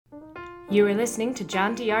You are listening to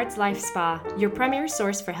John Douillard's Life Spa, your premier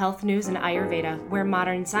source for health news and Ayurveda, where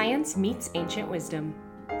modern science meets ancient wisdom.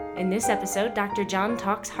 In this episode, Dr. John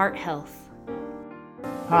talks heart health.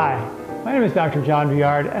 Hi, my name is Dr. John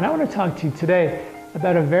Douillard, and I want to talk to you today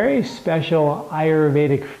about a very special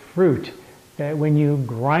Ayurvedic fruit that when you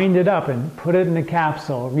grind it up and put it in a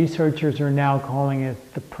capsule, researchers are now calling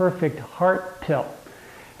it the perfect heart pill.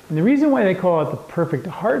 And the reason why they call it the perfect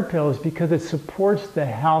heart pill is because it supports the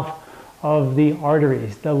health of the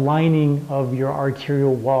arteries, the lining of your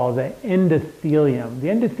arterial wall, the endothelium. The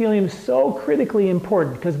endothelium is so critically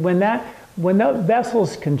important because when the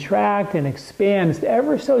vessels contract and expand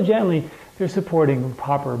ever so gently, they're supporting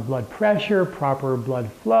proper blood pressure, proper blood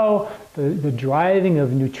flow, the driving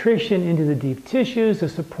of nutrition into the deep tissues, the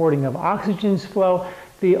supporting of oxygen's flow.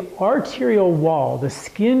 The arterial wall, the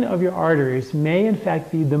skin of your arteries, may in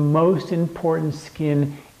fact be the most important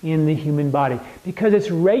skin in the human body because its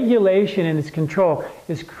regulation and its control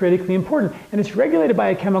is critically important. And it's regulated by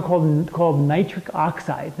a chemical called nitric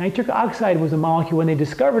oxide. Nitric oxide was a molecule when they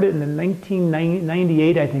discovered it in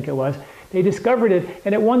 1998, I think it was. They discovered it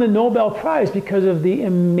and it won the Nobel Prize because of the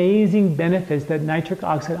amazing benefits that nitric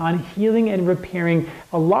oxide on healing and repairing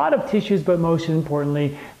a lot of tissues, but most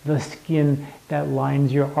importantly, the skin that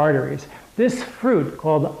lines your arteries. This fruit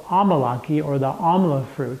called amalaki, or the amla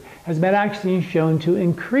fruit, has been actually shown to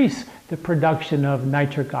increase the production of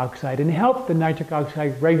nitric oxide and help the nitric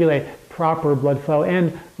oxide regulate proper blood flow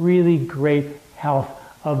and really great health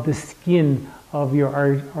of the skin of your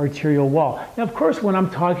arterial wall. Now, of course, when I'm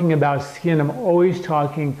talking about skin, I'm always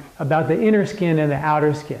talking about the inner skin and the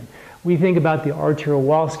outer skin. We think about the arterial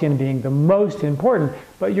wall skin being the most important,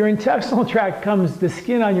 but your intestinal tract the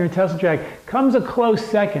skin on your intestinal tract comes a close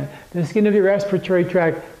second. The skin of your respiratory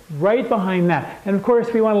tract right behind that. And of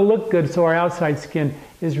course, we want to look good, so our outside skin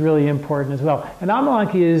is really important as well. And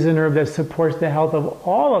amalaki is an herb that supports the health of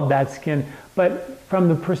all of that skin, but from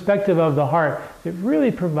the perspective of the heart, it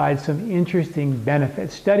really provides some interesting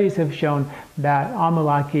benefits. Studies have shown that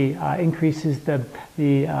amalaki increases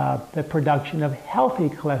the production of healthy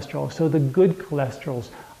cholesterol, so the good cholesterols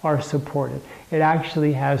are supported. It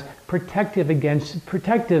actually has protective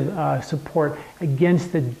support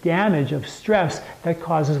against the damage of stress that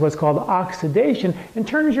causes what's called oxidation and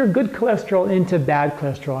turns your good cholesterol into bad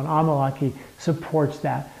cholesterol, and amalaki supports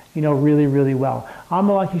that really, really well.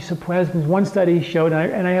 Amalaki has been, one study showed,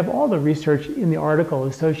 and I have all the research in the article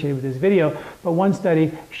associated with this video, but one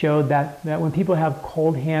study showed that when people have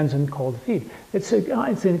cold hands and cold feet, it's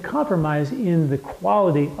a compromise in the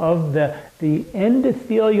quality of the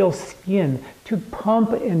endothelial skin to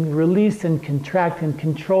pump and release and contract and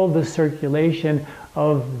control the circulation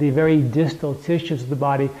of the very distal tissues of the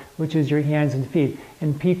body, which is your hands and feet.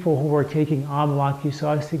 And people who were taking amalaki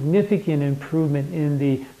saw a significant improvement in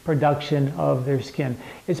the production of their skin.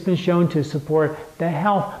 It's been shown to support the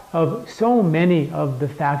health of so many of the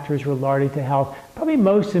factors relating to health. Probably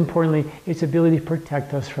most importantly, its ability to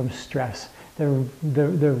protect us from stress.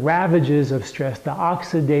 The ravages of stress, the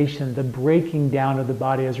oxidation, the breaking down of the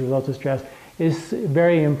body as a result of stress is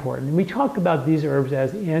very important. And we talk about these herbs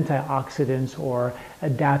as antioxidants or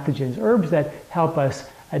adaptogens, herbs that help us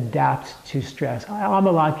adapt to stress.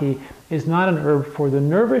 Amalaki is not an herb for the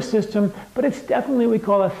nervous system, but it's definitely what we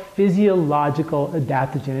call a physiological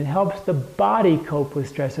adaptogen. It helps the body cope with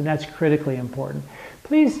stress, and that's critically important.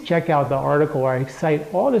 Please check out the article where I cite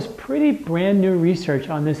all this pretty brand new research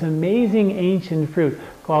on this amazing ancient fruit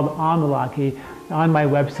called amalaki on my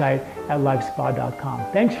website at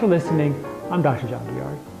lifespa.com. Thanks for listening. I'm Dr. John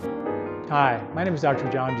Douillard. Hi, my name is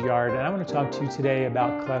Dr. John Douillard, and I want to talk to you today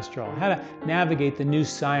about cholesterol, how to navigate the new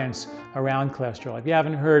science around cholesterol. If you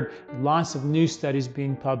haven't heard, lots of new studies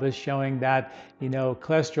being published showing that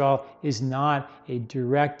cholesterol is not a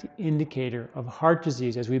direct indicator of heart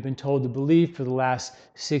disease, as we've been told to believe for the last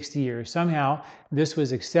 60 years. Somehow, this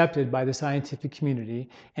was accepted by the scientific community,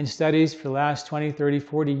 and studies for the last 20, 30,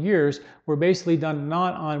 40 years were basically done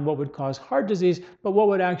not on what would cause heart disease, but what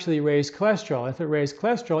would actually raise cholesterol. If it raised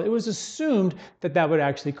cholesterol, it was assumed that that would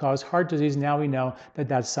actually cause heart disease. Now we know that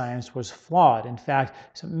that science was flawed. In fact,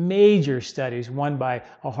 some major studies, one by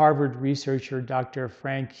a Harvard researcher, Dr.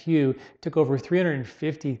 Frank Hugh, took over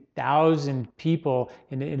 350,000 people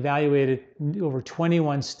and evaluated over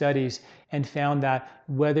 21 studies and found that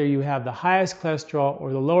whether you have the highest cholesterol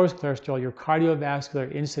or the lowest cholesterol, your cardiovascular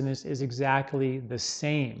incidence is exactly the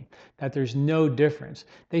same, that there's no difference.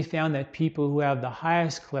 They found that people who have the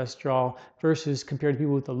highest cholesterol versus compared to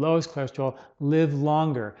people with the lowest cholesterol live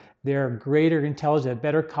longer. they're greater intelligence,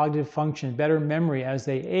 better cognitive function, better memory as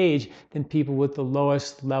they age than people with the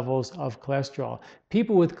lowest levels of cholesterol.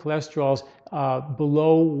 People with cholesterols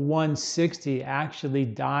below 160 actually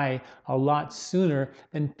die a lot sooner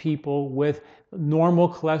than people with normal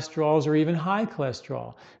cholesterols or even high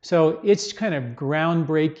cholesterol. So it's kind of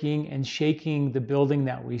groundbreaking and shaking the building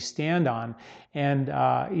that we stand on. And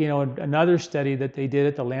another study that they did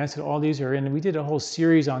at the Lancet, all these are in, we did a whole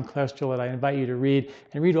series on cholesterol that I invite you to read,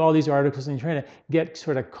 and read all these articles and try to get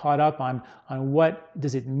sort of caught up on what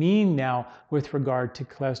does it mean now with regard to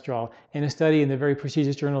cholesterol. In a study in the very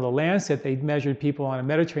prestigious journal, The Lancet, they measured people on a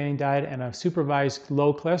Mediterranean diet and a supervised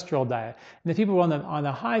low cholesterol diet. And the people on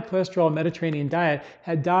the high cholesterol Mediterranean diet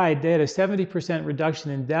had died, they had a 70%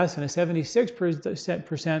 reduction in deaths and a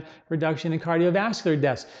 76% reduction in cardiovascular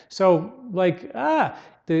deaths. So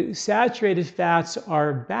the saturated fats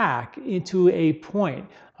are back into a point.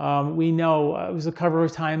 We know, it was the cover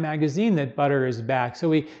of Time magazine, that butter is back. So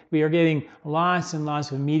we are getting lots and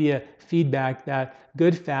lots of media feedback that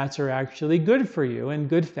good fats are actually good for you, and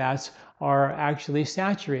good fats are actually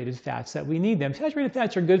saturated fats, that we need them. Saturated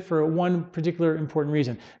fats are good for one particular important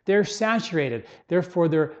reason. They're saturated, therefore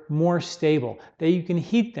they're more stable. You can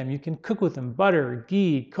heat them, you can cook with them, butter,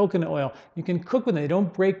 ghee, coconut oil, you can cook with them, they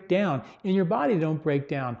don't break down. In your body, they don't break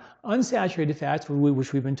down. Unsaturated fats,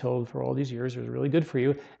 which we've been told for all these years are really good for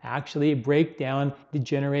you, actually break down,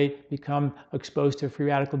 degenerate, become exposed to free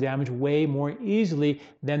radical damage way more easily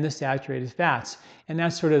than the saturated fats. And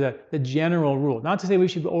that's sort of the general rule. Not to say we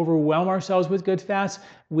should overwhelm ourselves with good fats.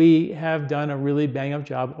 We have done a really bang up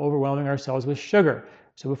job overwhelming ourselves with sugar.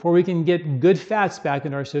 So before we can get good fats back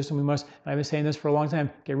into our system, we must, I've been saying this for a long time,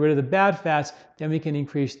 get rid of the bad fats, then we can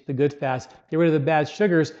increase the good fats. Get rid of the bad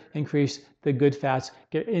sugars, increase the good fats,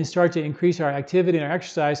 and start to increase our activity and our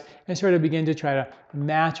exercise, and sort of begin to try to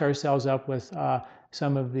match ourselves up with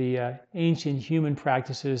some of the ancient human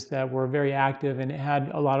practices that were very active and had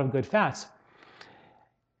a lot of good fats.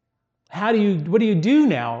 What do you do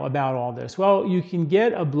now about all this? Well, you can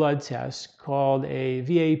get a blood test called a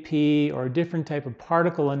VAP, or a different type of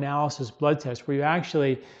particle analysis blood test, where you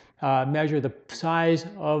actually measure the size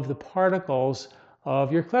of the particles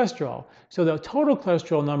of your cholesterol. So the total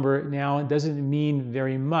cholesterol number now doesn't mean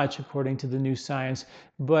very much according to the new science,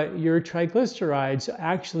 but your triglycerides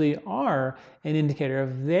actually are an indicator.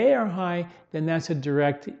 If they are high, then that's a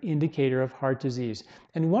direct indicator of heart disease.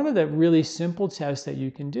 And one of the really simple tests that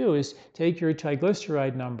you can do is take your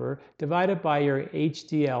triglyceride number, divide it by your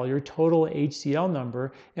HDL, your total HDL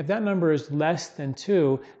number. If that number is less than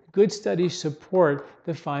 2, good studies support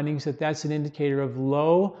the findings that that's an indicator of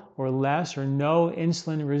low or less or no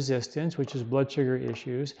insulin resistance, which is blood sugar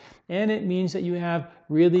issues, and it means that you have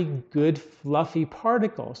really good fluffy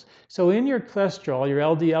particles. So in your cholesterol, your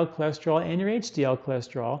LDL cholesterol and your HDL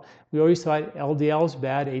cholesterol, we always thought LDL is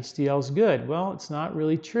bad, HDL is good. Well, it's not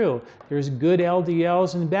really true. There's good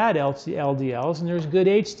LDLs and bad LDLs, and there's good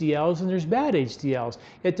HDLs and there's bad HDLs.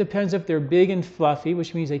 It depends if they're big and fluffy,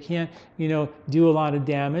 which means they can't, do a lot of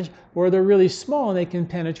damage, or they're really small and they can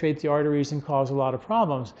penetrate the arteries and cause a lot of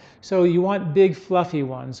problems. So you want big fluffy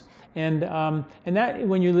ones. And that,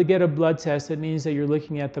 when you get a blood test, it means that you're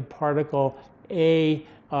looking at the particle A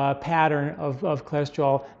pattern of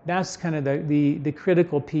cholesterol. That's kind of the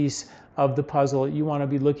critical piece of the puzzle. You want to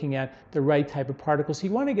be looking at the right type of particles. So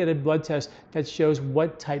you want to get a blood test that shows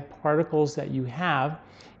what type particles that you have,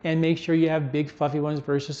 and make sure you have big fluffy ones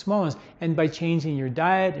versus small ones. And by changing your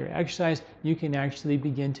diet, your exercise, you can actually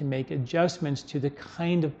begin to make adjustments to the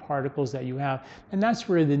kind of particles that you have. And that's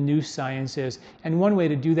where the new science is. And one way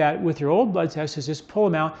to do that with your old blood test is just pull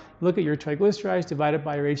them out, look at your triglycerides, divide it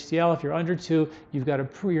by your HDL. If you're under 2,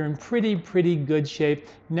 you're in pretty good shape.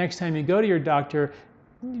 Next time you go to your doctor,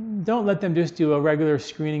 don't let them just do a regular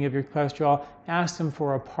screening of your cholesterol. Ask them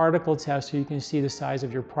for a particle test so you can see the size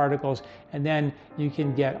of your particles, and then you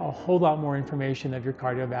can get a whole lot more information of your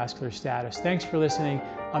cardiovascular status. Thanks for listening.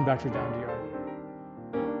 I'm Dr. John Douillard.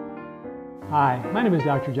 Hi, my name is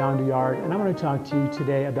Dr. John Douillard, and I'm going to talk to you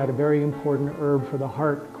today about a very important herb for the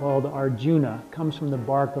heart called Arjuna. It comes from the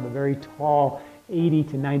bark of a very tall 80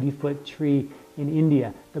 to 90 foot tree in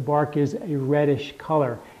India. The bark is a reddish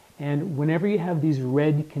color. And whenever you have these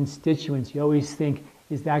red constituents, you always think,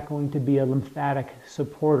 is that going to be a lymphatic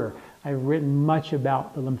supporter? I've written much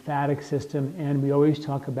about the lymphatic system, and we always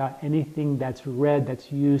talk about anything that's red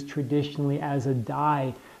that's used traditionally as a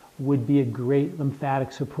dye would be a great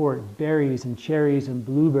lymphatic support. Berries and cherries and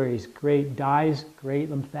blueberries, great dyes,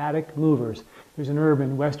 great lymphatic movers. There's an herb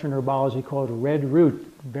in Western herbology called red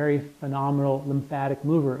root, very phenomenal lymphatic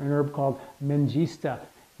mover. An herb called mangista,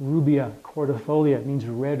 Rubia cordifolia, it means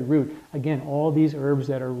red root. Again, all these herbs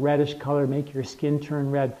that are reddish color, make your skin turn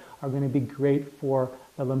red, are going to be great for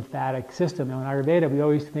the lymphatic system. Now in Ayurveda, we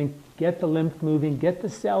always think, get the lymph moving, get the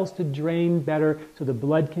cells to drain better so the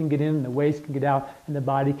blood can get in, the waste can get out, and the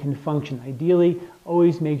body can function. Ideally,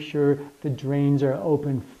 always make sure the drains are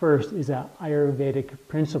open first is an Ayurvedic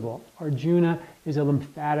principle. Arjuna is a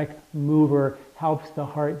lymphatic mover, helps the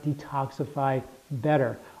heart detoxify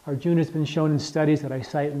better. Arjuna has been shown in studies that I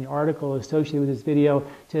cite in the article associated with this video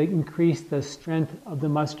to increase the strength of the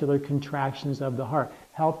muscular contractions of the heart,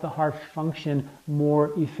 help the heart function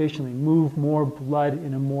more efficiently, move more blood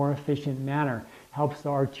in a more efficient manner, helps the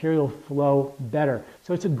arterial flow better.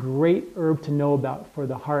 So it's a great herb to know about for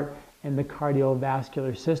the heart and the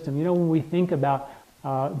cardiovascular system. You know, when we think about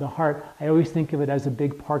the heart, I always think of it as a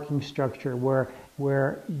big parking structure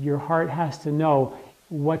where your heart has to know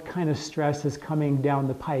what kind of stress is coming down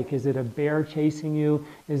the pike. Is it a bear chasing you?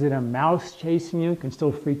 Is it a mouse chasing you? It can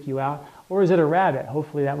still freak you out. Or is it a rabbit?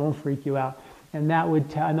 Hopefully that won't freak you out. And that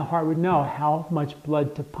would and the heart would know how much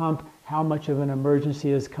blood to pump, how much of an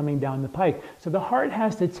emergency is coming down the pike. So the heart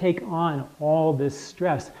has to take on all this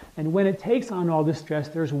stress. And when it takes on all this stress,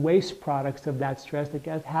 there's waste products of that stress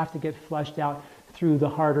that have to get flushed out through the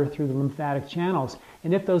heart or through the lymphatic channels.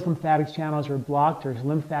 And if those lymphatic channels are blocked or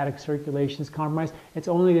lymphatic circulation is compromised, it's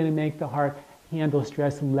only going to make the heart handle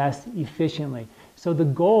stress less efficiently. So the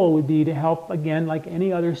goal would be to help, again, like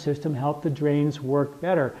any other system, help the drains work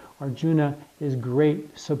better. Arjuna is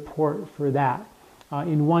great support for that.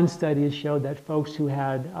 In one study, it showed that folks who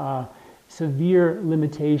had severe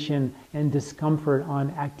limitation and discomfort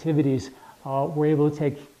on activities were able to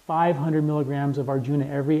take 500 milligrams of Arjuna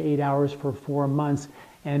every 8 hours for 4 months.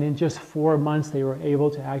 And in just 4 months, they were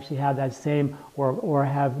able to actually have that same or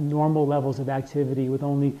have normal levels of activity with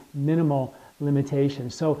only minimal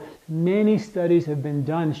limitations. So many studies have been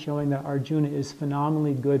done showing that Arjuna is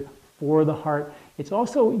phenomenally good for the heart. It's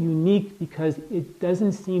also unique because it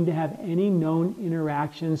doesn't seem to have any known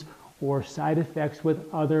interactions or side effects with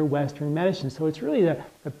other Western medicines. So it's really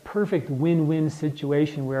the perfect win-win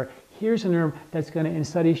situation where here's an herb that's going to, in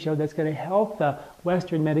studies show, that's going to help the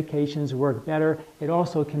Western medications work better. It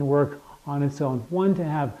also can work on its own. One to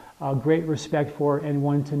have great respect for and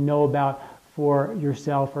one to know about for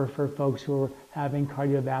yourself or for folks who are having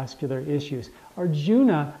cardiovascular issues.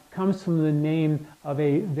 Arjuna comes from the name of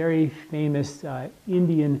a very famous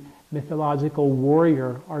Indian mythological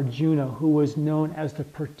warrior, Arjuna, who was known as the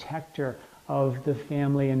protector of the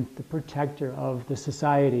family and the protector of the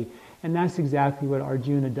society. And that's exactly what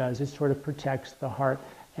Arjuna does. It sort of protects the heart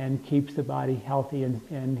and keeps the body healthy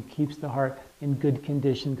and keeps the heart in good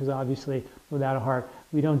condition, because obviously without a heart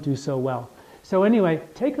we don't do so well. So anyway,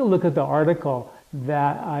 take a look at the article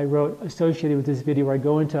that I wrote associated with this video where I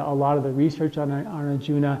go into a lot of the research on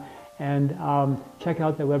Arjuna, and check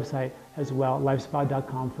out the website as well,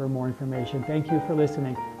 lifespa.com, for more information. Thank you for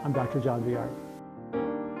listening. I'm Dr. John Douillard.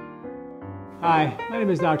 Hi, my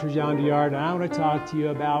name is Dr. John Douillard, and I want to talk to you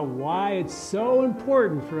about why it's so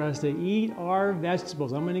important for us to eat our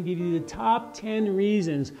vegetables. I'm going to give you the top 10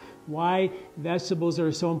 reasons why vegetables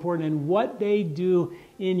are so important and what they do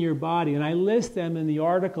in your body. And I list them in the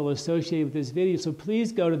article associated with this video, so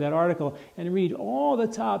please go to that article and read all the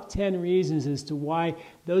top 10 reasons as to why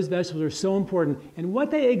those vegetables are so important and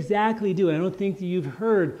what they exactly do. And I don't think that you've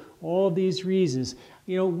heard all of these reasons.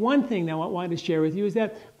 You know, one thing that I wanted to share with you is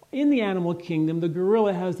that in the animal kingdom, the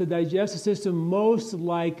gorilla has the digestive system most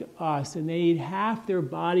like us, and they eat half their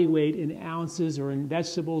body weight in ounces or in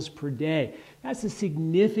vegetables per day. That's a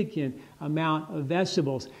significant amount of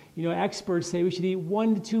vegetables. You know, experts say we should eat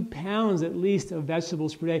 1 to 2 pounds at least of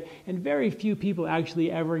vegetables per day, and very few people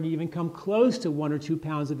actually ever even come close to 1 or 2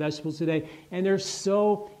 pounds of vegetables a day, and they're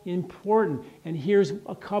so important. And here's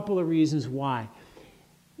a couple of reasons why.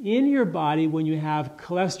 In your body, when you have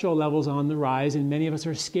cholesterol levels on the rise, and many of us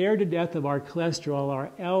are scared to death of our cholesterol, our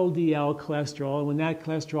LDL cholesterol, and when that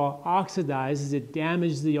cholesterol oxidizes, it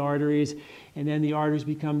damages the arteries, and then the arteries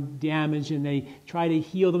become damaged, and they try to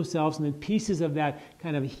heal themselves, and then pieces of that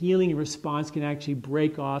kind of healing response can actually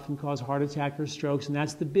break off and cause heart attack or strokes, and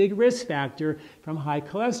that's the big risk factor from high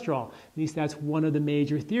cholesterol. At least that's one of the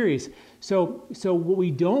major theories. So what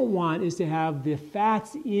we don't want is to have the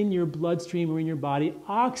fats in your bloodstream or in your body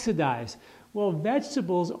oxidize. Well,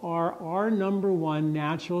 vegetables are our #1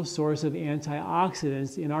 natural source of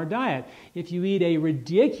antioxidants in our diet. If you eat a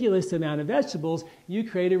ridiculous amount of vegetables, you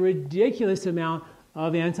create a ridiculous amount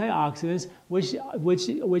of antioxidants,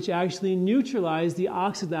 which actually neutralize the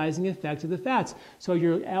oxidizing effect of the fats. So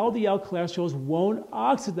your LDL cholesterols won't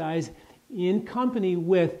oxidize in company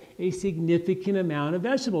with a significant amount of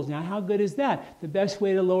vegetables. Now, how good is that? The best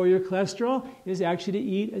way to lower your cholesterol is actually to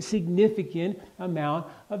eat a significant amount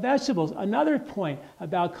of vegetables. Another point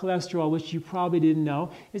about cholesterol, which you probably didn't know,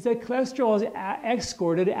 is that cholesterol is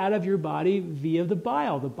escorted out of your body via the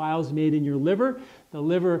bile. The bile is made in your liver. The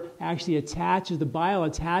liver actually attaches, the bile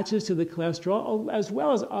attaches to the cholesterol, as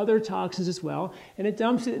well as other toxins as well, and it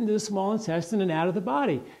dumps it into the small intestine and out of the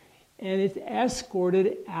body. And it's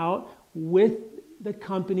escorted out with the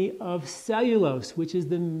company of cellulose, which is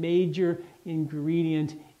the major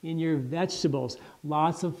ingredient in your vegetables.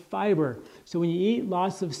 Lots of fiber. So when you eat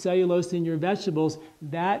lots of cellulose in your vegetables,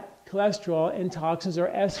 that cholesterol and toxins are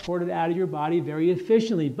escorted out of your body very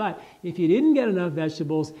efficiently. But if you didn't get enough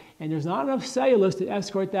vegetables and there's not enough cellulose to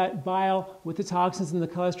escort that bile with the toxins and the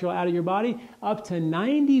cholesterol out of your body, up to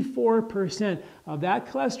 94% of that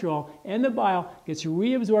cholesterol and the bile gets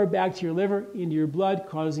reabsorbed back to your liver, into your blood,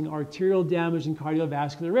 causing arterial damage and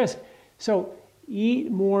cardiovascular risk. So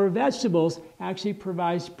eat more vegetables actually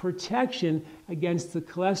provides protection against the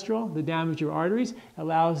cholesterol, the damage of your arteries,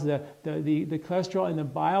 allows the cholesterol and the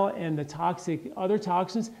bile and the other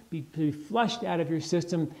toxins to be flushed out of your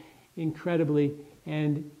system incredibly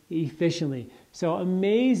and efficiently. So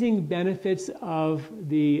amazing benefits of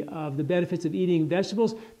the benefits of eating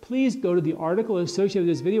vegetables. Please go to the article associated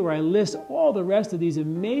with this video where I list all the rest of these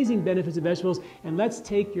amazing benefits of vegetables, and let's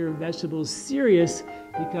take your vegetables serious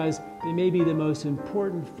because they may be the most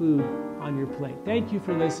important food on your plate. Thank you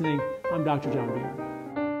for listening. I'm Dr. John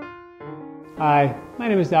Douillard. Hi, my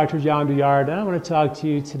name is Dr. John Douillard, and I want to talk to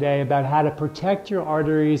you today about how to protect your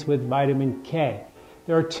arteries with vitamin K.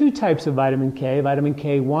 There are two types of vitamin K, vitamin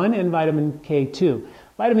K1 and vitamin K2.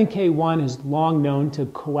 Vitamin K1 is long known to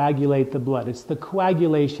coagulate the blood. It's the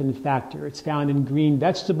coagulation factor. It's found in green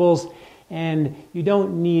vegetables, and you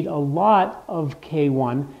don't need a lot of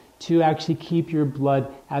K1 to actually keep your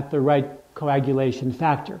blood at the right coagulation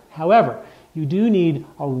factor. However, you do need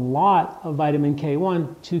a lot of vitamin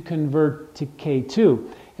K1 to convert to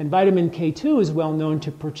K2. And vitamin K2 is well known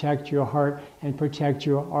to protect your heart and protect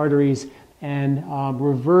your arteries and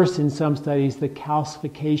reverse, in some studies, the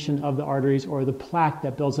calcification of the arteries or the plaque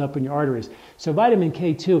that builds up in your arteries. So vitamin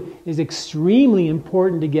K2 is extremely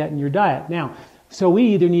important to get in your diet. Now, so we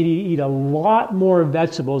either need to eat a lot more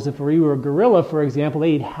vegetables. If we were a gorilla, for example,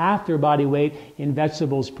 they eat half their body weight in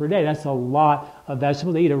vegetables per day. That's a lot of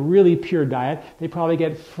vegetables. They eat a really pure diet. They probably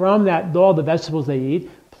get from that, all the vegetables they eat,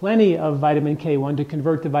 plenty of vitamin K1 to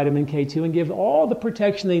convert to vitamin K2 and give all the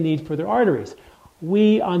protection they need for their arteries.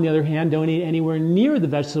 We, on the other hand, don't eat anywhere near the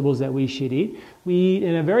vegetables that we should eat. We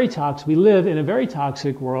live in a very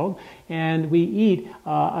toxic world, and we eat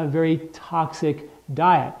a very toxic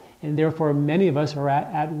diet. And therefore, many of us are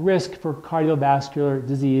at risk for cardiovascular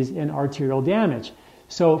disease and arterial damage.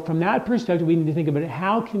 So from that perspective, we need to think about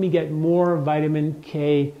how can we get more vitamin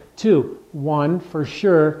K2? One, for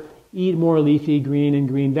sure, eat more leafy green and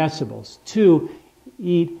green vegetables. Two,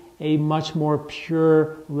 eat a much more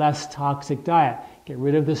pure, less toxic diet. Get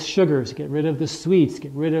rid of the sugars, get rid of the sweets,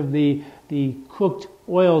 get rid of the cooked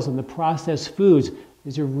oils and the processed foods.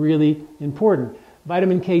 These are really important.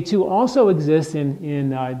 Vitamin K2 also exists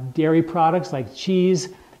in dairy products like cheese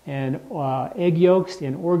and egg yolks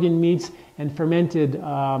and organ meats and fermented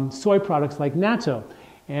soy products like natto.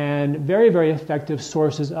 And very, very effective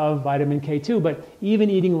sources of vitamin K2. But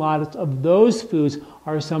even eating lots of those foods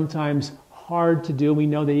are sometimes hard to do. We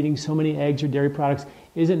know that eating so many eggs or dairy products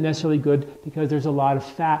isn't necessarily good because there's a lot of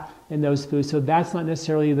fat in those foods. So that's not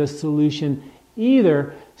necessarily the solution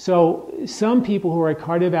either. So some people who are at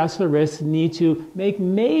cardiovascular risk need to make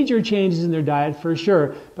major changes in their diet for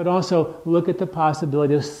sure, but also look at the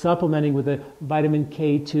possibility of supplementing with a vitamin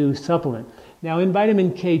K2 supplement. Now in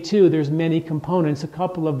vitamin K2, there's many components, a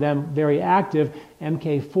couple of them very active,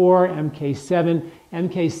 MK4, MK7.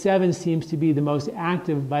 MK7 seems to be the most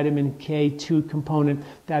active vitamin K2 component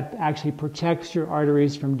that actually protects your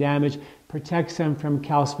arteries from damage, protects them from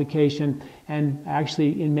calcification, and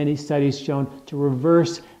actually in many studies shown to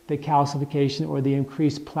reverse the calcification or the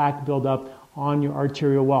increased plaque buildup on your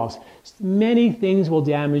arterial walls. Many things will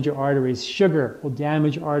damage your arteries. Sugar will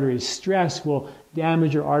damage your arteries. Stress will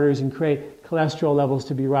damage your arteries and create cholesterol levels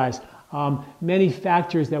to be rise. Many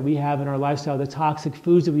factors that we have in our lifestyle, the toxic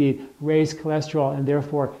foods that we eat, raise cholesterol and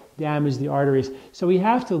therefore damage the arteries. So we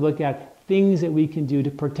have to look at things that we can do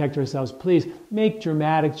to protect ourselves. Please make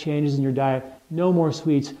dramatic changes in your diet. No more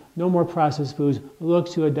sweets, no more processed foods. Look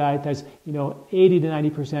to a diet that's 80 to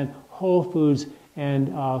 90% whole foods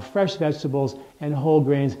and fresh vegetables and whole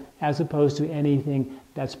grains as opposed to anything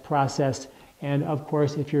that's processed. And of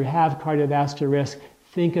course, if you have cardiovascular risk,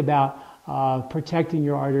 think about protecting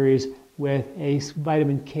your arteries with a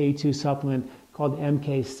vitamin K2 supplement called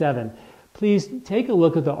MK7. Please take a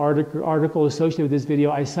look at the article associated with this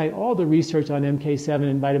video. I cite all the research on MK7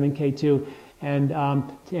 and vitamin K2,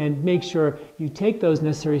 and make sure you take those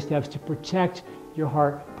necessary steps to protect your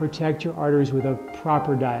heart, protect your arteries with a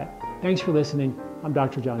proper diet. Thanks for listening. I'm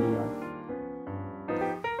Dr. John Douillard.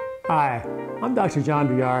 Hi, I'm Dr. John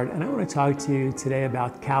Douillard, and I want to talk to you today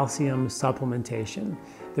about calcium supplementation.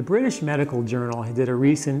 The British Medical Journal did a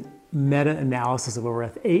recent meta-analysis of over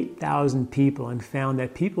 8,000 people and found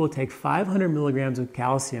that people who take 500 milligrams of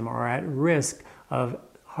calcium are at risk of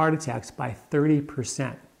heart attacks by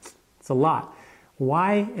 30%. It's a lot.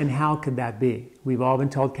 Why and how could that be? We've all been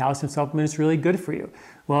told calcium supplement is really good for you.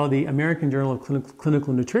 Well, the American Journal of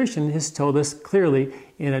Clinical Nutrition has told us clearly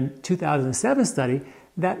in a 2007 study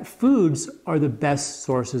that foods are the best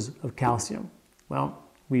sources of calcium. Well,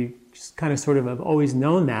 we just kind of sort of have always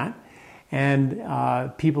known that. And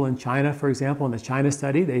people in China, for example, in the China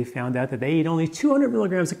study, they found out that they eat only 200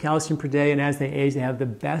 milligrams of calcium per day, and as they age, they have the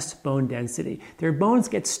best bone density. Their bones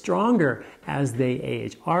get stronger as they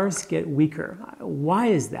age. Ours get weaker. Why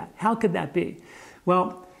is that? How could that be?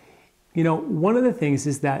 Well, you know, one of the things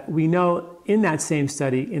is that we know in that same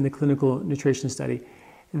study, in the clinical nutrition study,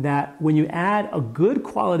 that when you add a good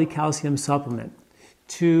quality calcium supplement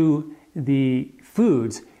to the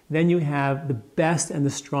foods, then you have the best and the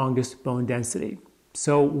strongest bone density.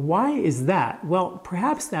 So why is that? Well,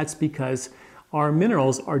 perhaps that's because our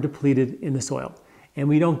minerals are depleted in the soil, and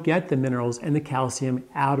we don't get the minerals and the calcium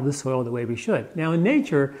out of the soil the way we should. Now in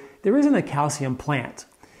nature, there isn't a calcium plant.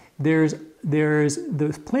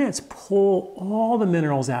 The plants pull all the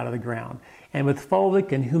minerals out of the ground, and with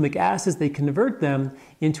fulvic and humic acids, they convert them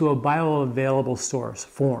into a bioavailable source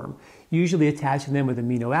form, usually attaching them with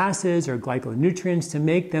amino acids or glyconutrients to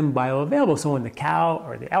make them bioavailable. So when the cow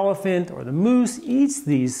or the elephant or the moose eats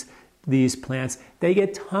these plants, they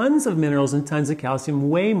get tons of minerals and tons of calcium,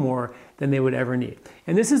 way more than they would ever need.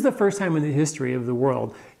 And this is the first time in the history of the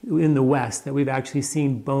world, in the West, that we've actually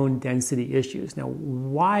seen bone density issues. Now,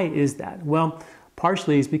 why is that? Well,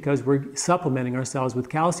 partially is because we're supplementing ourselves with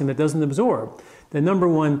calcium that doesn't absorb. The number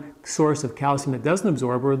one source of calcium that doesn't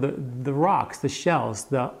absorb are the rocks, the shells,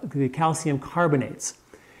 the calcium carbonates.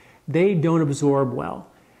 They don't absorb well.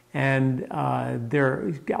 And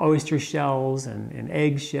they're oyster shells and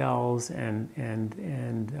egg shells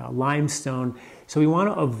and limestone. So we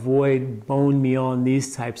want to avoid bone meal and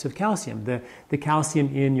these types of calcium. The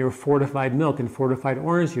calcium in your fortified milk and fortified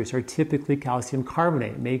orange juice are typically calcium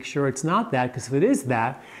carbonate. Make sure it's not that, because if it is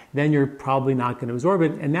that, then you're probably not going to absorb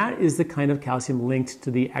it. And that is the kind of calcium linked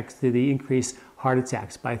to the increased heart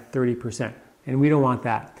attacks by 30%. And we don't want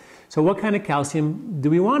that. So what kind of calcium do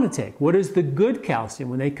we want to take? What is the good calcium?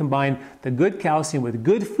 When they combine the good calcium with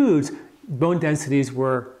good foods, bone densities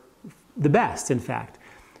were the best, in fact.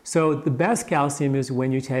 So the best calcium is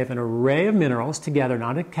when you take an array of minerals together,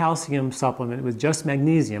 not a calcium supplement with just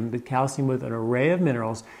magnesium, but calcium with an array of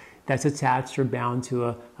minerals that's attached or bound to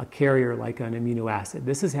a carrier like an amino acid.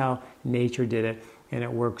 This is how nature did it, and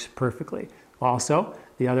it works perfectly. Also,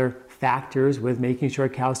 the other factors with making sure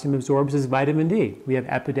calcium absorbs is vitamin D. We have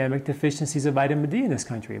epidemic deficiencies of vitamin D in this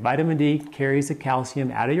country. Vitamin D carries the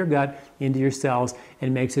calcium out of your gut into your cells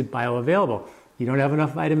and makes it bioavailable. You don't have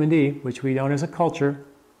enough vitamin D, which we don't as a culture.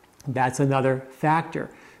 That's another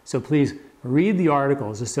factor. So please read the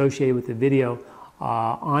articles associated with the video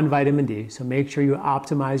on vitamin D. So make sure you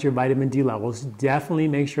optimize your vitamin D levels. Definitely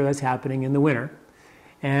make sure that's happening in the winter.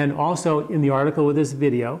 And also in the article with this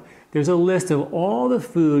video, there's a list of all the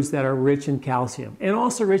foods that are rich in calcium and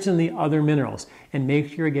also rich in the other minerals. And make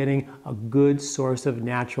sure you're getting a good source of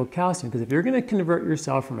natural calcium. Because if you're going to convert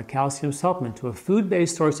yourself from a calcium supplement to a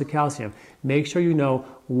food-based source of calcium, make sure you know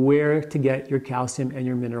where to get your calcium and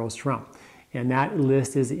your minerals from. And that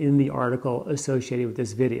list is in the article associated with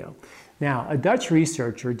this video. Now, a Dutch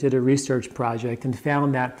researcher did a research project and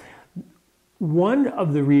found that one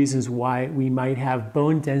of the reasons why we might have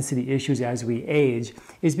bone density issues as we age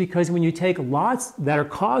is because when you take lots that are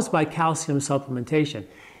caused by calcium supplementation,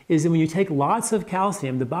 is that when you take lots of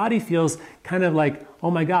calcium, the body feels kind of like,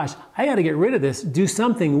 oh my gosh, I got to get rid of this, do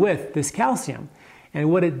something with this calcium.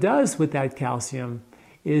 And what it does with that calcium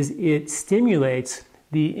is it stimulates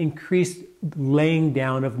the increased laying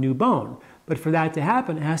down of new bone. But for that to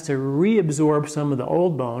happen, it has to reabsorb some of the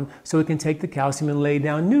old bone so it can take the calcium and lay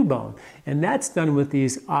down new bone. And that's done with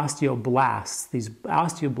these osteoblasts. These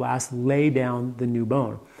osteoblasts lay down the new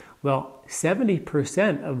bone. Well,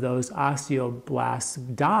 70% of those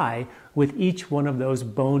osteoblasts die with each one of those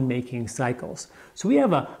bone-making cycles. So we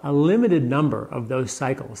have a limited number of those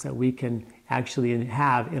cycles that we can actually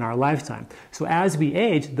have in our lifetime. So as we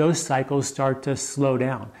age, those cycles start to slow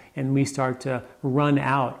down and we start to run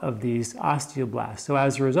out of these osteoblasts. So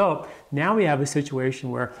as a result, now we have a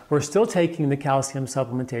situation where we're still taking the calcium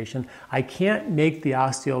supplementation. I can't make the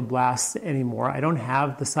osteoblasts anymore. I don't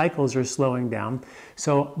have, the cycles are slowing down.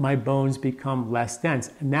 So my bones become less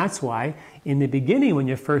dense. And that's why in the beginning, when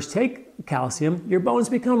you first take calcium, your bones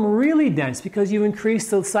become really dense because you increase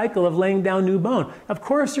the cycle of laying down new bone. Of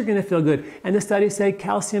course you're going to feel good. And the studies say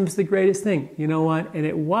calcium's the greatest thing. You know what? And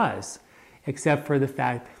it was, except for the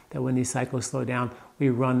fact that when these cycles slow down, we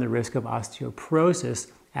run the risk of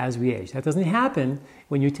osteoporosis as we age. That doesn't happen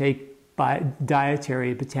when you take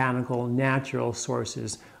dietary, botanical, natural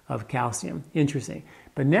sources of calcium. Interesting.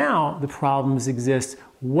 But now the problems exist.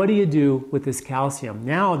 What do you do with this calcium?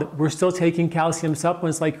 Now that we're still taking calcium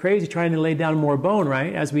supplements like crazy, trying to lay down more bone,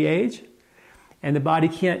 right, as we age? And the body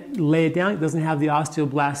can't lay it down. It doesn't have the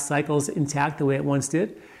osteoblast cycles intact the way it once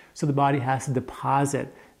did. So the body has to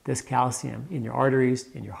deposit this calcium in your arteries,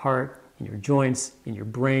 in your heart, in your joints, in your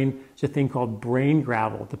brain. There's a thing called brain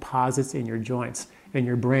gravel, deposits in your joints, in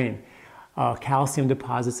your brain, calcium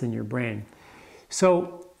deposits in your brain.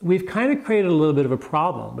 So we've kind of created a little bit of a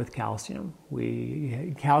problem with calcium.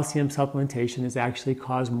 Calcium supplementation has actually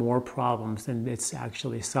caused more problems than it's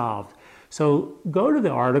actually solved. So go to the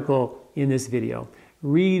article in this video,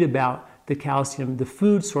 read about the calcium, the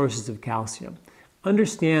food sources of calcium.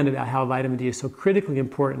 Understand about how vitamin D is so critically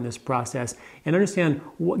important in this process, and understand,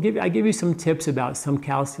 I give you some tips about some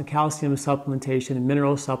calcium supplementation and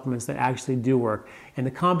mineral supplements that actually do work. And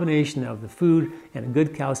the combination of the food and a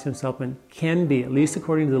good calcium supplement can be, at least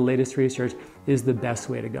according to the latest research, is the best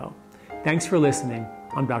way to go. Thanks for listening.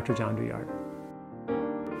 I'm Dr. John Douillard.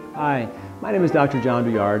 Hi, my name is Dr. John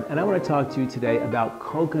Douillard, and I want to talk to you today about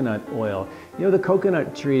coconut oil. You know, the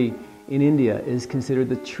coconut tree in India is considered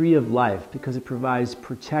the tree of life because it provides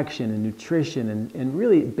protection and nutrition and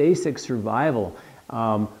really basic survival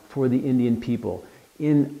for the Indian people.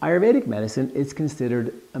 In Ayurvedic medicine, it's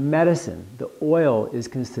considered a medicine. The oil is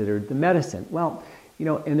considered the medicine. Well, you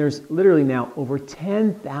know, and there's literally now over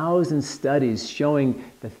 10,000 studies showing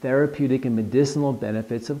the therapeutic and medicinal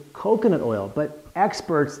benefits of coconut oil. But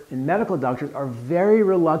experts and medical doctors are very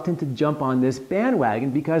reluctant to jump on this bandwagon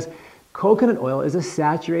because coconut oil is a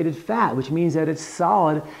saturated fat, which means that it's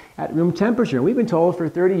solid at room temperature. And we've been told for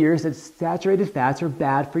 30 years that saturated fats are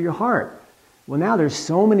bad for your heart. Well, now there's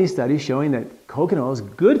so many studies showing that coconut oil is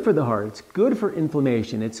good for the heart. It's good for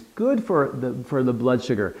inflammation. It's good for the blood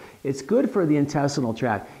sugar. It's good for the intestinal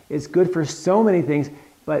tract. It's good for so many things,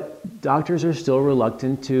 but doctors are still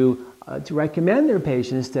reluctant to recommend their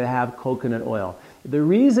patients to have coconut oil. The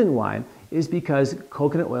reason why is because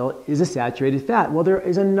coconut oil is a saturated fat. Well, there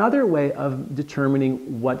is another way of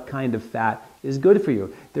determining what kind of fat is good for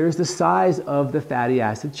you. There's the size of the fatty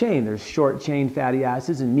acid chain. There's short chain fatty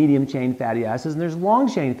acids and medium chain fatty acids, and there's long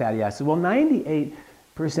chain fatty acids. Well, 98%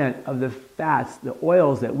 of the fats, the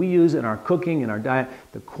oils that we use in our cooking, in our diet,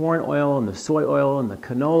 the corn oil and the soy oil and the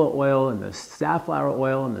canola oil and the safflower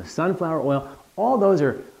oil and the sunflower oil, all those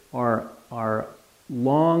are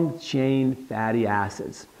long chain fatty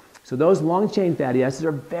acids. So those long-chain fatty acids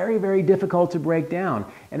are very, very difficult to break down.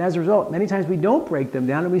 And as a result, many times we don't break them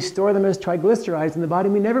down and we store them as triglycerides in the body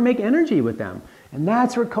and we never make energy with them. And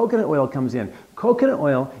that's where coconut oil comes in. Coconut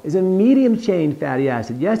oil is a medium-chain fatty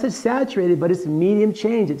acid. Yes, it's saturated, but it's medium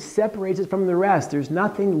chain. It separates it from the rest. There's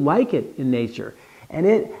nothing like it in nature. And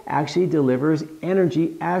it actually delivers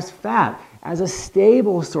energy as fat, as a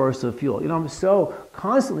stable source of fuel. You know, I'm so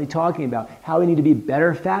constantly talking about how we need to be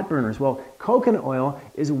better fat burners. Well, coconut oil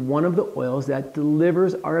is one of the oils that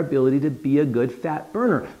delivers our ability to be a good fat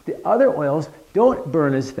burner. The other oils don't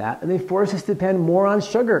burn as fat, and they force us to depend more on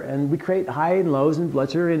sugar, and we create high and lows in blood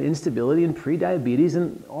sugar and instability and prediabetes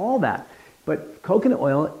and all that. But coconut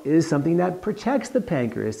oil is something that protects the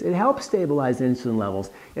pancreas. It helps stabilize insulin levels.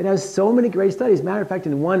 It has so many great studies. Matter of fact,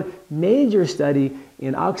 in one major study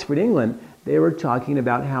in Oxford, England, they were talking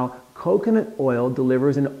about how coconut oil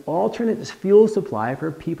delivers an alternate fuel supply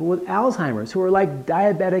for people with Alzheimer's, who are like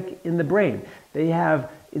diabetic in the brain. They have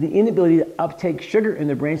the inability to uptake sugar in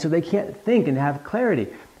their brain, so they can't think and have clarity.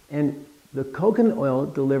 And the coconut oil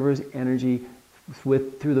delivers energy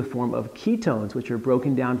through the form of ketones, which are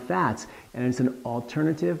broken down fats, and it's an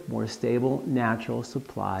alternative, more stable, natural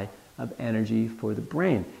supply of energy for the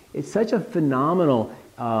brain. It's such a phenomenal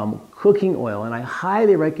cooking oil, and I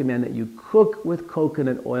highly recommend that you cook with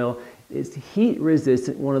coconut oil. It's heat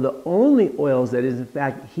resistant, one of the only oils that is in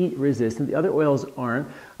fact heat resistant. The other oils aren't.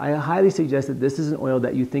 I highly suggest that this is an oil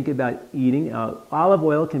that you think about eating. Olive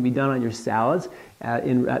oil can be done on your salads at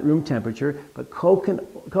room temperature, but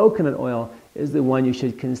coconut oil is the one you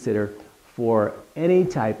should consider for any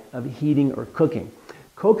type of heating or cooking.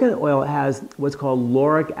 Coconut oil has what's called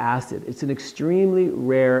lauric acid. It's an extremely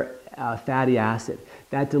rare fatty acid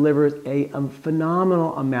that delivers a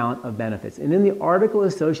phenomenal amount of benefits. And in the article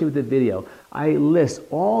associated with the video, I list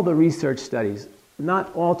all the research studies,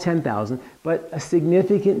 not all 10,000, but a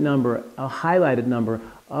significant number, a highlighted number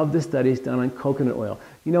of the studies done on coconut oil.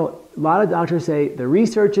 You know, a lot of doctors say the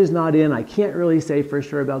research is not in. I can't really say for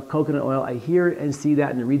sure about coconut oil. I hear and see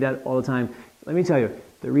that and read that all the time. Let me tell you,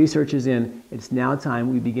 the research is in. It's now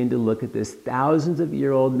time we begin to look at this thousands of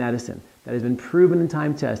year old medicine that has been proven and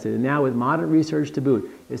time tested. And now with modern research to boot,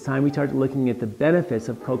 it's time we start looking at the benefits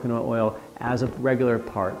of coconut oil as a regular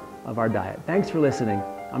part of our diet. Thanks for listening.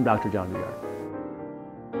 I'm Dr. John Douillard.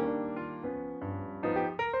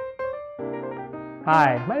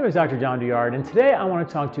 Hi, my name is Dr. John Douillard, and today I want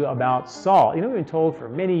to talk to you about salt. You know, we've been told for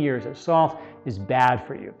many years that salt is bad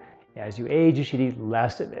for you. As you age, you should eat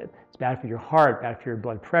less of it. It's bad for your heart, bad for your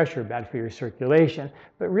blood pressure, bad for your circulation.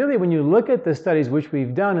 But really, when you look at the studies which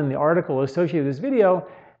we've done in the article associated with this video,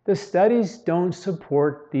 the studies don't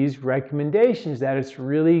support these recommendations that it's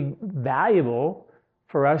really valuable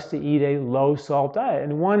for us to eat a low salt diet.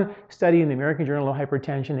 And one study in the American Journal of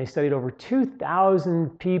Hypertension, they studied over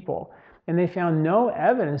 2,000 people, and they found no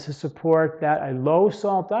evidence to support that a low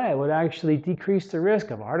salt diet would actually decrease the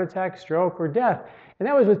risk of a heart attack, stroke, or death. And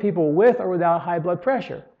that was with people with or without high blood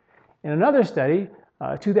pressure. In another study,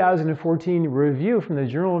 2014 review from the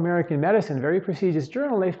Journal of American Medicine, very prestigious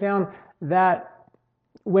journal, they found that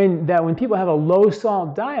when people have a low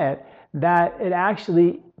salt diet, that it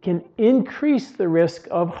actually can increase the risk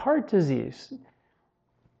of heart disease.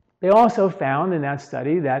 They also found in that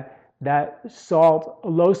study that a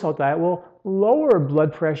low salt diet will lower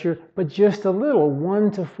blood pressure, but just a little, 1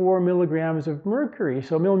 to 4 milligrams of mercury,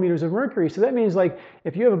 so millimeters of mercury. So that means, like,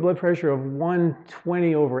 if you have a blood pressure of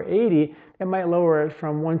 120/80, it might lower it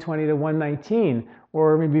from 120 to 119,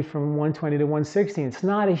 or maybe from 120 to 116. It's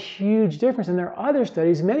not a huge difference. And there are other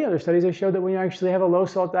studies, many other studies, that show that when you actually have a low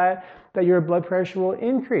salt diet, that your blood pressure will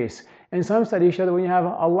increase. And some studies show that when you have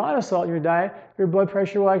a lot of salt in your diet, your blood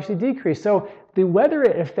pressure will actually decrease. So whether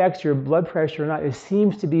it affects your blood pressure or not, it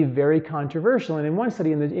seems to be very controversial. And in one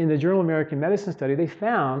study, in the Journal of American Medicine study, they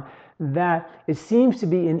found that it seems to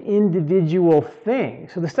be an individual thing.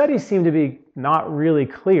 So the studies seem to be not really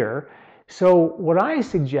clear. So what I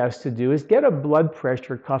suggest to do is get a blood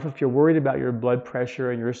pressure cuff if you're worried about your blood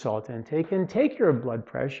pressure and your salt intake, and take your blood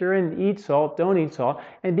pressure and eat salt, don't eat salt,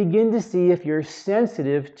 and begin to see if you're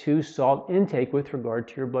sensitive to salt intake with regard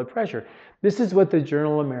to your blood pressure. This is what the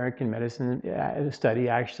Journal of American Medicine study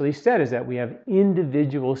actually said, is that we have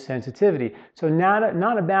individual sensitivity. So not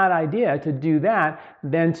a bad idea to do that,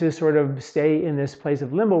 than to sort of stay in this place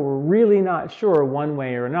of limbo. We're really not sure one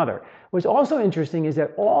way or another. What's also interesting is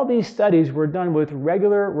that all these studies were done with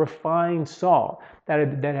regular refined salt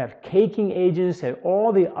that have caking agents, and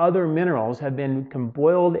all the other minerals have been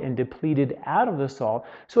boiled and depleted out of the salt.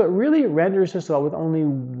 So it really renders the salt with only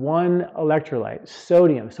one electrolyte,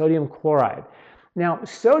 sodium chloride. Now,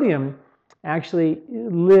 sodium actually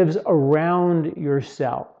lives around your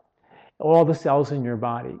cell, all the cells in your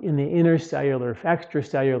body, in the intercellular,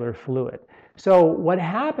 extracellular fluid. So what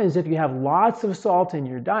happens if you have lots of salt in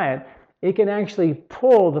your diet, it can actually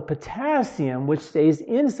pull the potassium, which stays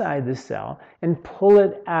inside the cell, and pull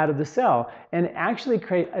it out of the cell, and actually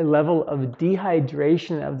create a level of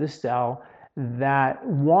dehydration of the cell that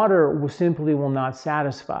water simply will not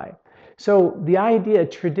satisfy. So the idea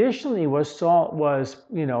traditionally was salt was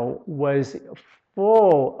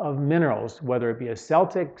full of minerals, whether it be a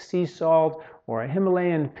Celtic sea salt or a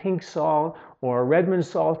Himalayan pink salt or a Redmond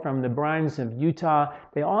salt from the brines of Utah.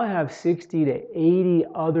 They all have 60 to 80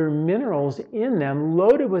 other minerals in them,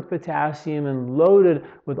 loaded with potassium and loaded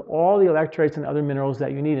with all the electrolytes and other minerals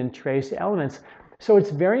that you need in trace elements. So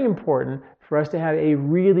it's very important for us to have a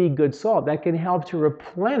really good salt that can help to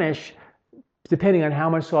replenish, depending on how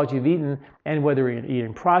much salt you've eaten, and whether you're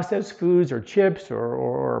eating processed foods or chips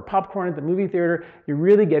or popcorn at the movie theater, you're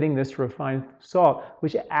really getting this refined salt,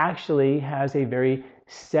 which actually has a very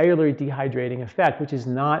cellular dehydrating effect, which is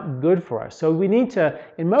not good for us. So we need to,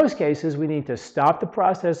 in most cases, we need to stop the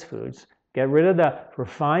processed foods, get rid of the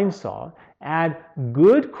refined salt, add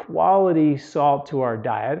good quality salt to our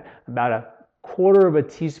diet. About a quarter of a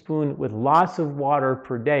teaspoon with lots of water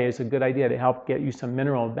per day is a good idea to help get you some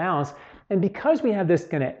mineral balance. And because we have this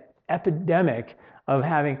kind of epidemic of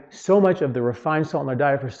having so much of the refined salt in our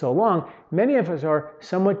diet for so long, many of us are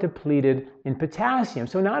somewhat depleted in potassium.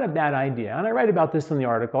 So not a bad idea, and I write about this in the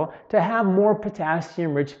article, to have more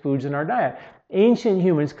potassium-rich foods in our diet. ancient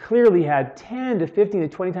humans clearly had 10 to 15 to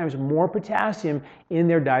 20 times more potassium in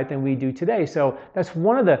their diet than we do today. So that's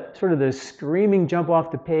one of the sort of the screaming jump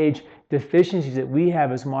off the page deficiencies that we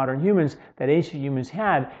have as modern humans that ancient humans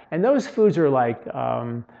had. And those foods are like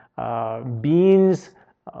beans,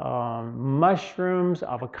 mushrooms,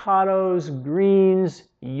 avocados, greens,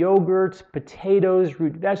 yogurts, potatoes,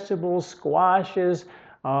 root vegetables, squashes,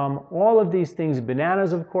 all of these things,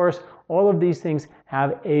 bananas, of course, all of these things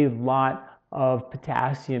have a lot of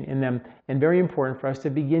potassium in them, and very important for us to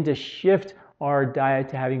begin to shift our diet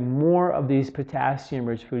to having more of these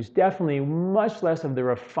potassium-rich foods, definitely much less of the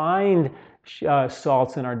refined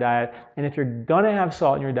salts in our diet. And if you're gonna have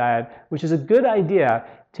salt in your diet, which is a good idea,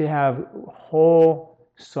 to have whole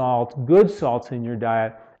salt, good salts in your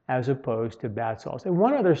diet, as opposed to bad salts. And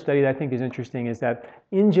one other study that I think is interesting is that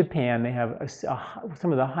in Japan, they have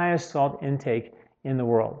some of the highest salt intake in the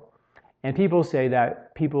world. And people say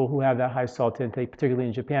that people who have that high salt intake, particularly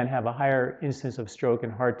in Japan, have a higher incidence of stroke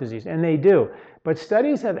and heart disease, and they do. But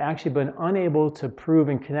studies have actually been unable to prove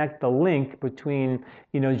and connect the link between,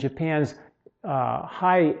 Japan's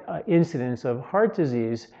high incidence of heart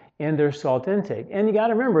disease and their salt intake. And you got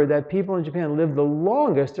to remember that people in Japan live the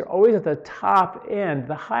longest. They're always at the top end,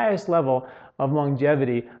 the highest level of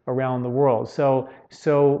longevity around the world. So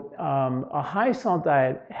a high salt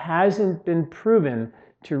diet hasn't been proven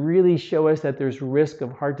to really show us that there's risk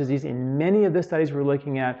of heart disease in many of the studies we're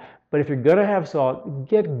looking at. But if you're going to have salt,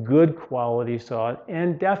 get good quality salt,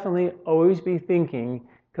 and definitely always be thinking,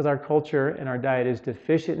 because our culture and our diet is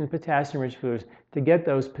deficient in potassium-rich foods, to get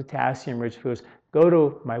those potassium-rich foods. Go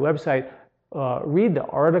to my website, read the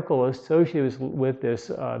article associated with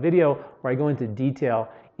this video, where I go into detail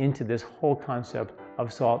into this whole concept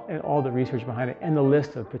of salt and all the research behind it and the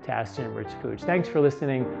list of potassium-rich foods. Thanks for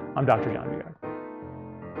listening. I'm Dr. John Douillard.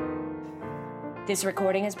 This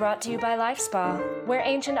recording is brought to you by LifeSpa, where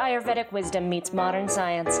ancient Ayurvedic wisdom meets modern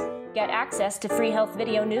science. Get access to free health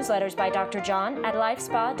video newsletters by Dr. John at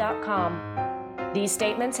lifespa.com. These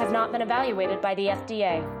statements have not been evaluated by the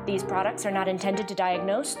FDA. These products are not intended to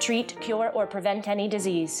diagnose, treat, cure, or prevent any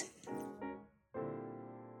disease.